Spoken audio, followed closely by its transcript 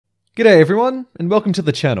G'day everyone, and welcome to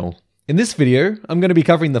the channel. In this video, I'm going to be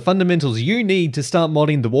covering the fundamentals you need to start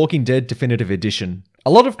modding The Walking Dead Definitive Edition. A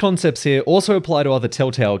lot of concepts here also apply to other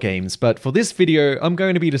Telltale games, but for this video, I'm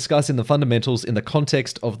going to be discussing the fundamentals in the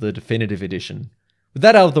context of the Definitive Edition. With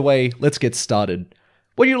that out of the way, let's get started.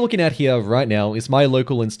 What you're looking at here right now is my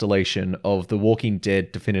local installation of The Walking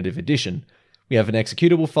Dead Definitive Edition. We have an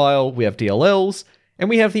executable file, we have DLLs, and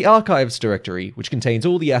we have the archives directory, which contains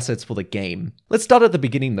all the assets for the game. Let's start at the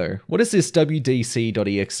beginning though. What is this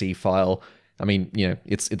wdc.exe file? I mean,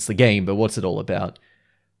 it's the game, but what's it all about?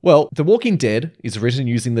 Well, The Walking Dead is written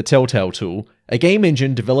using the Telltale Tool, a game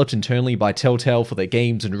engine developed internally by Telltale for their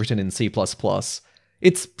games and written in C++.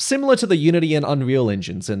 It's similar to the Unity and Unreal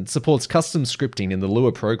engines and supports custom scripting in the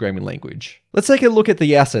Lua programming language. Let's take a look at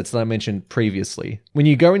the assets that I mentioned previously. When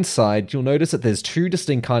you go inside, you'll notice that there's two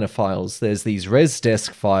distinct kind of files. There's these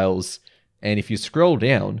resdesc files, and if you scroll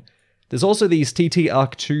down, there's also these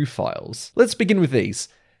ttarch2 files. Let's begin with these.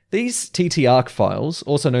 These ttarch files,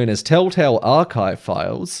 also known as Telltale Archive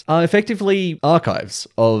files, are effectively archives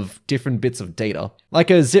of different bits of data, like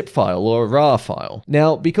a zip file or a RAR file.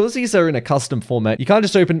 Now, because these are in a custom format, you can't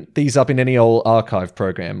just open these up in any old archive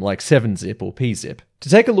program like 7-zip or pzip. To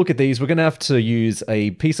take a look at these, we're going to have to use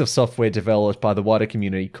a piece of software developed by the wider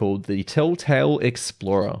community called the Telltale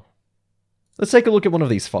Explorer. Let's take a look at one of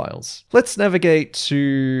these files. Let's navigate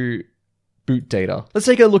to boot data. Let's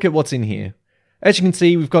take a look at what's in here. As you can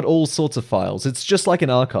see, we've got all sorts of files. It's just like an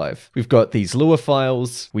archive. We've got these Lua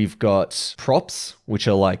files, we've got props, which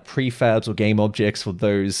are like prefabs or game objects for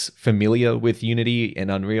those familiar with Unity and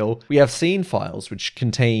Unreal. We have scene files, which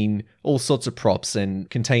contain all sorts of props and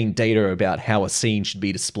contain data about how a scene should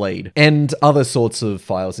be displayed, and other sorts of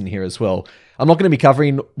files in here as well. I'm not going to be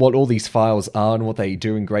covering what all these files are and what they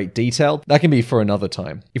do in great detail. That can be for another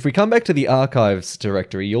time. If we come back to the archives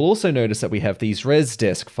directory, you'll also notice that we have these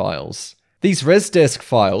resdesc files. These resdesc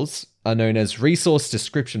files are known as resource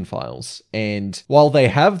description files, and while they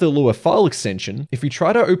have the Lua file extension, if you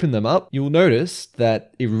try to open them up, you'll notice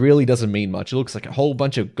that it really doesn't mean much. It looks like a whole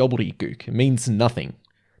bunch of gobbledygook. It means nothing.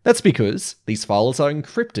 That's because these files are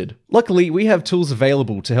encrypted. Luckily, we have tools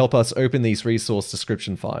available to help us open these resource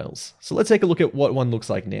description files. So let's take a look at what one looks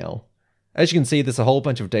like now. As you can see, there's a whole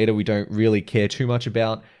bunch of data we don't really care too much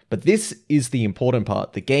about, but this is the important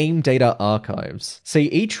part, the game data archives. See,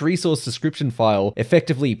 each resource description file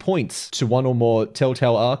effectively points to one or more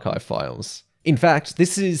Telltale archive files. In fact,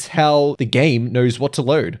 this is how the game knows what to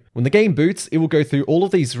load. When the game boots, it will go through all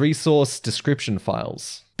of these resource description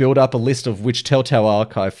files, build up a list of which Telltale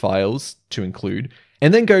archive files to include,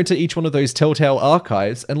 and then go to each one of those Telltale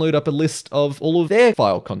archives and load up a list of all of their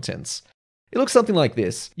file contents. It looks something like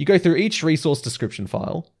this. You go through each resource description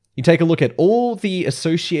file, you take a look at all the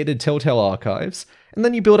associated Telltale archives, and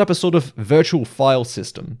then you build up a sort of virtual file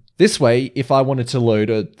system. This way, if I wanted to load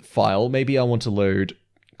a file, maybe I want to load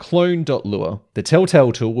clone.lua, the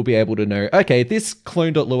Telltale tool will be able to know, okay, this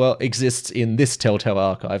clone.lua exists in this Telltale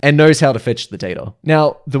archive and knows how to fetch the data.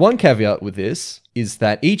 Now, the one caveat with this is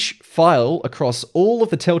that each file across all of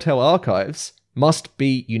the Telltale archives must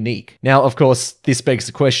be unique. Now, of course, this begs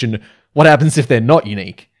the question, what happens if they're not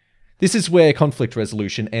unique? This is where conflict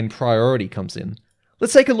resolution and priority comes in.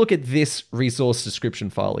 Let's take a look at this resource description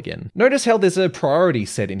file again. Notice how there's a priority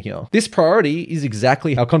set in here. This priority is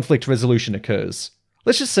exactly how conflict resolution occurs.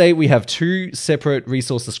 Let's just say we have two separate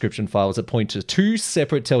resource description files that point to two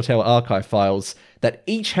separate Telltale archive files that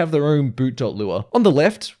each have their own boot.lua. On the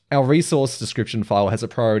left, our resource description file has a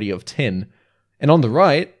priority of 10, and on the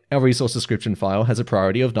right, our resource description file has a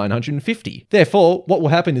priority of 950. Therefore, what will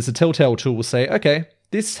happen is the Telltale tool will say, okay,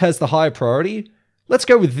 this has the higher priority, let's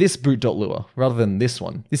go with this boot.lua rather than this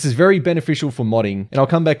one. This is very beneficial for modding, and I'll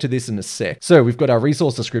come back to this in a sec. So we've got our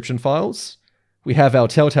resource description files, we have our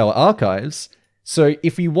Telltale archives, so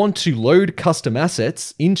if we want to load custom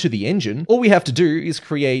assets into the engine, all we have to do is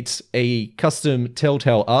create a custom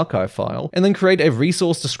Telltale archive file, and then create a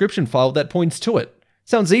resource description file that points to it.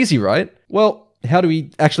 Sounds easy, right? Well, how do we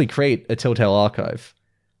actually create a Telltale archive?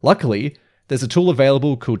 Luckily, there's a tool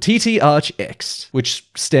available called ttarch, which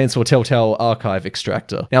stands for Telltale Archive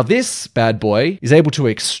Extractor. Now this bad boy is able to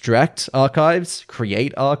extract archives,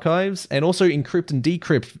 create archives, and also encrypt and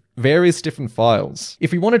decrypt various different files.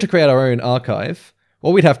 If we wanted to create our own archive,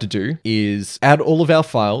 what we'd have to do is add all of our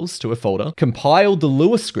files to a folder, compile the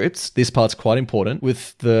Lua scripts, this part's quite important,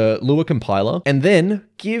 with the Lua compiler, and then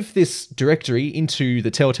give this directory into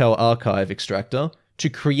the Telltale Archive Extractor to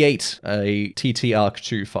create a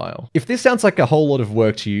ttarch2 file. If this sounds like a whole lot of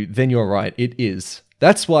work to you, then you're right, it is.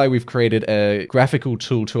 That's why we've created a graphical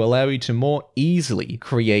tool to allow you to more easily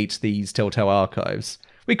create these Telltale archives.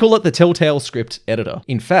 We call it the Telltale Script Editor.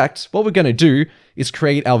 In fact, what we're going to do is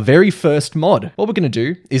create our very first mod. What we're going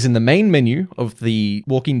to do is in the main menu of the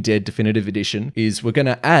Walking Dead Definitive Edition is we're going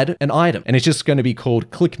to add an item, and it's just going to be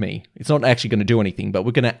called Click Me. It's not actually going to do anything, but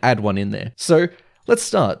we're going to add one in there. So let's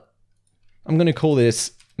start. I'm going to call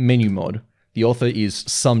this menu mod. The author is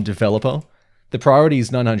some developer. The priority is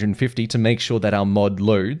 950 to make sure that our mod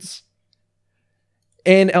loads.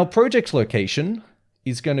 And our project location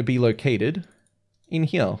is going to be located in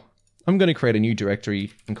here. I'm going to create a new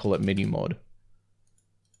directory and call it menu mod.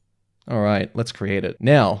 All right, let's create it.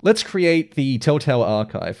 Now, let's create the Telltale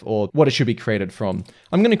archive, or what it should be created from.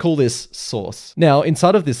 I'm going to call this source. Now,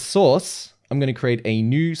 inside of this source, I'm going to create a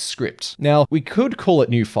new script. Now, we could call it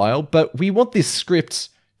new file, but we want this script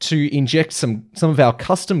to inject some of our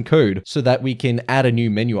custom code so that we can add a new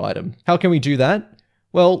menu item. How can we do that?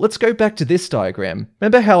 Well, let's go back to this diagram.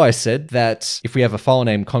 Remember how I said that if we have a file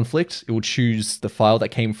name conflict, it will choose the file that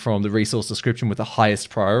came from the resource description with the highest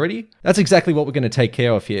priority? That's exactly what we're going to take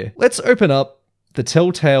care of here. Let's open up the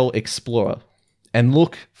Telltale Explorer and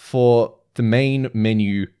look for the main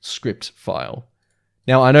menu script file.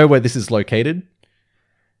 Now, I know where this is located.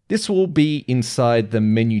 This will be inside the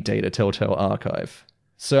menu data Telltale archive.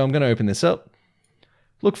 So I'm going to open this up.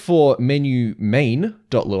 Look for menu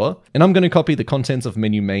main.lua, and I'm going to copy the contents of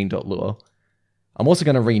menu main.lua. I'm also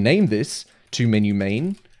going to rename this to menu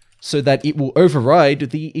main so that it will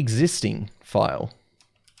override the existing file.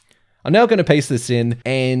 I'm now going to paste this in,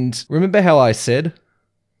 and remember how I said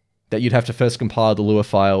that you'd have to first compile the Lua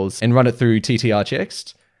files and run it through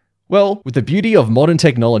ttrtxt? Well, with the beauty of modern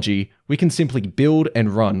technology, we can simply build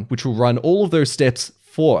and run, which will run all of those steps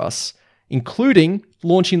for us, including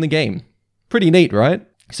launching the game. Pretty neat, right?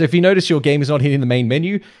 So if you notice your game is not hitting the main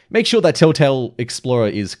menu, make sure that Telltale Explorer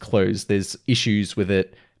is closed. There's issues with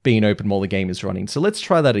it being open while the game is running. So let's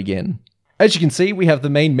try that again. As you can see, we have the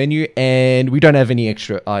main menu and we don't have any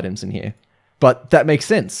extra items in here. But that makes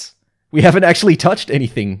sense. We haven't actually touched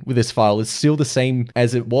anything with this file. It's still the same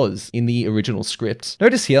as it was in the original script.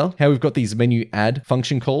 Notice here how we've got these menu add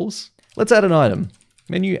function calls. Let's add an item.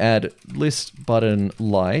 Menu add list button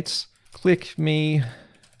light. Click me,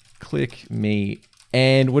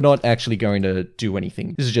 and we're not actually going to do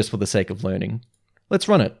anything. This is just for the sake of learning. Let's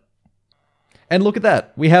run it. And look at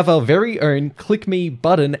that. We have our very own Click Me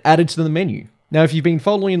button added to the menu. Now, if you've been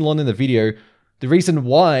following along in the video, the reason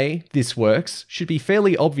why this works should be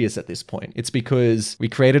fairly obvious at this point. It's because we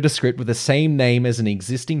created a script with the same name as an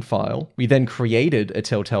existing file. We then created a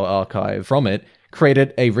Telltale archive from it,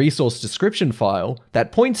 created a resource description file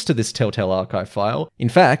that points to this Telltale archive file. In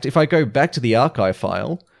fact, if I go back to the archive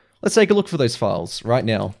file, let's take a look for those files right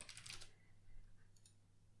now.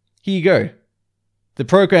 Here you go. The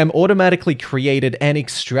program automatically created and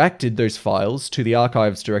extracted those files to the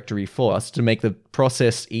archives directory for us to make the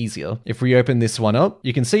process easier. If we open this one up,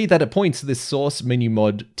 you can see that it points to this source menu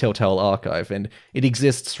mod Telltale archive, and it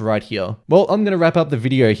exists right here. Well, I'm going to wrap up the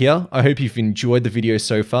video here. I hope you've enjoyed the video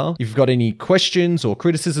so far. If you've got any questions or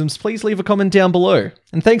criticisms, please leave a comment down below.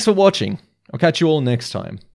 And thanks for watching. I'll catch you all next time.